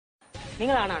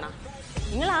നിങ്ങളാണാണോ?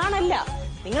 നിങ്ങളാണല്ല,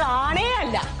 നിങ്ങൾ ആണേ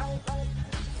അല്ല.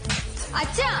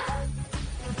 അച്ഛാ,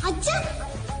 അച്ഛാ,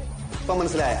 ഇപ്പൊ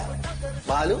മനസ്സിലായ?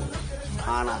 ബാലു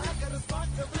ആണാ?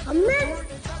 അമ്മ,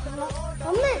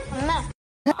 അമ്മ, അമ്മ.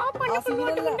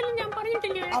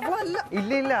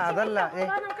 ഇല്ല അതല്ല,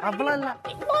 അവളല്ല.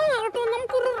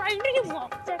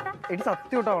 എടി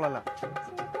സത്യം കേട്ടോ, അവളല്ല.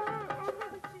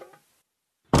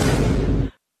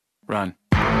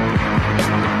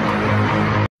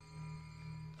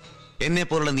 എന്നെ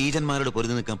പോലുള്ള നീചന്മാരോട്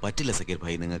പൊരുതി നിൽക്കാൻ പറ്റില്ല സക്കീർ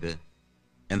ഭായി. നിങ്ങൾക്ക്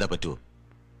എന്താ പറ്റുമോ?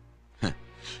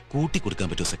 കൂട്ടിക്കൊടുക്കാൻ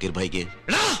പറ്റുമോ സക്കീർ ഭായിക്ക്?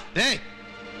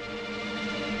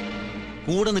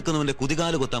 കൂടെ നിൽക്കുന്നവന്റെ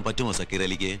കുതികാല് കൊത്താൻ പറ്റുമോ സക്കീർ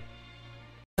അലിക്ക്?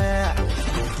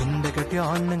 എന്റെ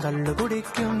കെട്ടിയോണ്ണും കള്ളു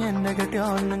കുടിക്കും, എന്റെ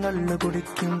കെട്ടിയോണ്ണും കള്ളു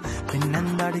കുടിക്കും.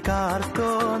 പിന്നെന്താടി കാർക്കോ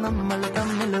നമ്മൾ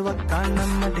തമ്മിൽ വെക്കാൻ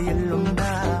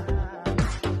അടിയല്ലുണ്ടാ,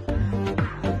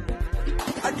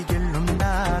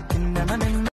 അടിയല്ലുണ്ടാ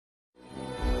തിന്നണമെന്ന്.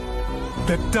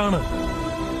 തെറ്റാണ്,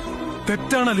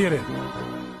 തെറ്റാണ് അലിയരെ.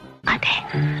 അതെ,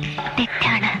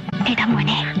 തെറ്റാണ്.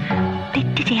 ഇടമോനെ,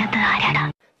 തെറ്റ് ചെയ്യാത്തത് ആരാടാ?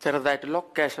 ചെറുതായിട്ട്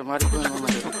ലൊക്കേഷൻ മാറി.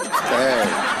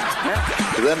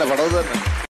 ഇത് തന്നെ പടവ് തന്നെ.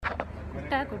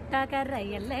 കുട്ട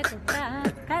കരയല്ലേ കുട്ട,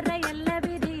 കരയല്ലേ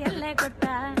വിരിയല്ലേ കുട്ട,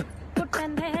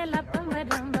 കുട്ടന്റെ ലപ്പം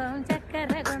വരുമ്പോ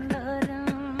ചക്കര കൊണ്ടുവരും.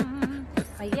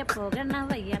 വയ്യ പോകണ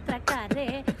വയ്യാത്രക്കാരെ,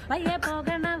 വയ്യ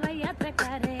പോകണ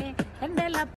വയ്യാത്രക്കാരെ, എന്റെ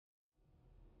ലപ്പം.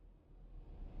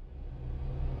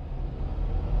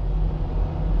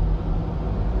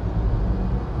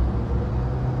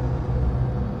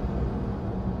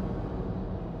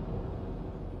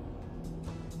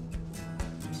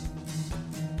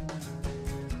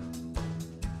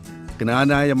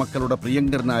 ജ്ഞാനായ മക്കളുടെ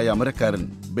പ്രിയങ്കരനായ അമരക്കാരൻ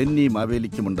Benny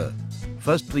മാവേലിക്കുമുണ്ട്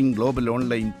first ring global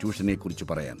online ട്യൂഷനെ കുറിച്ച്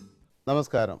പറയാൻ.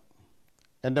 നമസ്കാരം.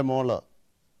 എൻ്റെ മോള്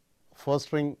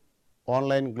first ring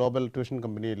online global tuition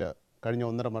കമ്പനിയിൽ കഴിഞ്ഞ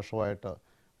 1.5 വർഷമായിട്ട്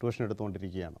ട്യൂഷൻ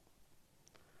എടുത്തുകൊണ്ടിരിക്കുകയാണ്.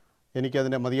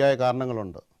 എനിക്കതിൻ്റെ മതിയായ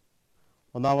കാരണങ്ങളുണ്ട്.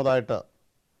 ഒന്നാമതായിട്ട്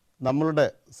നമ്മളുടെ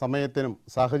സമയത്തിനും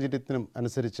സാഹചര്യത്തിനും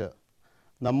അനുസരിച്ച്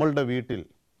നമ്മളുടെ വീട്ടിൽ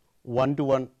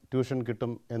 1-to-1 ട്യൂഷൻ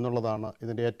കിട്ടും എന്നുള്ളതാണ്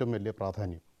ഇതിൻ്റെ ഏറ്റവും വലിയ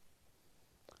പ്രാധാന്യം.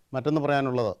 മറ്റൊന്ന്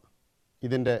പറയാനുള്ളത്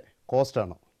ഇതിൻ്റെ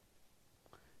കോസ്റ്റാണ്.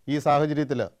 ഈ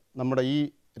സാഹചര്യത്തിൽ നമ്മുടെ ഈ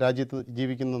രാജ്യത്ത്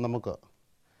ജീവിക്കുന്ന നമുക്ക്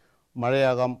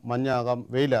മഴയാകാം, മഞ്ഞാകാം,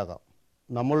 വെയിലാകാം,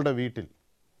 നമ്മളുടെ വീട്ടിൽ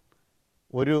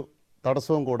ഒരു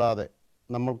തടസ്സവും കൂടാതെ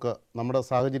നമ്മൾക്ക് നമ്മുടെ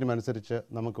സാഹചര്യം അനുസരിച്ച്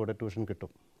നമുക്കിവിടെ ട്യൂഷൻ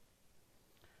കിട്ടും.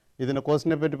 ഇതിൻ്റെ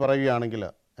കോസ്റ്റിനെ പറ്റി പറയുകയാണെങ്കിൽ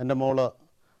എൻ്റെ മോള്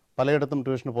പലയിടത്തും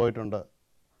ട്യൂഷന് പോയിട്ടുണ്ട്.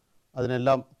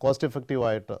 അതിനെല്ലാം കോസ്റ്റ്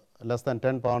എഫക്റ്റീവായിട്ട് less than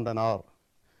 £10 an hour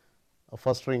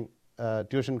first ring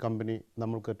tuition company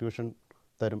നമ്മൾക്ക് ട്യൂഷൻ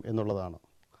തരും എന്നുള്ളതാണ്.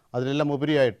 അതിലെല്ലാം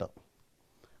ഉപരിയായിട്ട്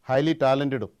ഹൈലി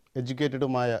ടാലൻറ്റഡും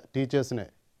എഡ്യൂക്കേറ്റഡുമായ ടീച്ചേഴ്സിനെ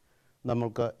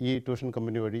നമ്മൾക്ക് ഈ ട്യൂഷൻ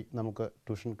കമ്പനി വഴി നമുക്ക്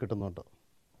ട്യൂഷൻ കിട്ടുന്നുണ്ട്.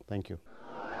 Thank you.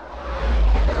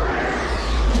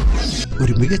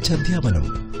 ഒരു മികച്ച അധ്യാപനം.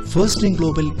 First ring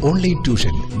global online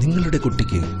tuition നിങ്ങളുടെ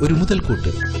കുട്ടിക്ക് ഒരു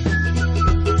മുതൽക്കൂട്ട്.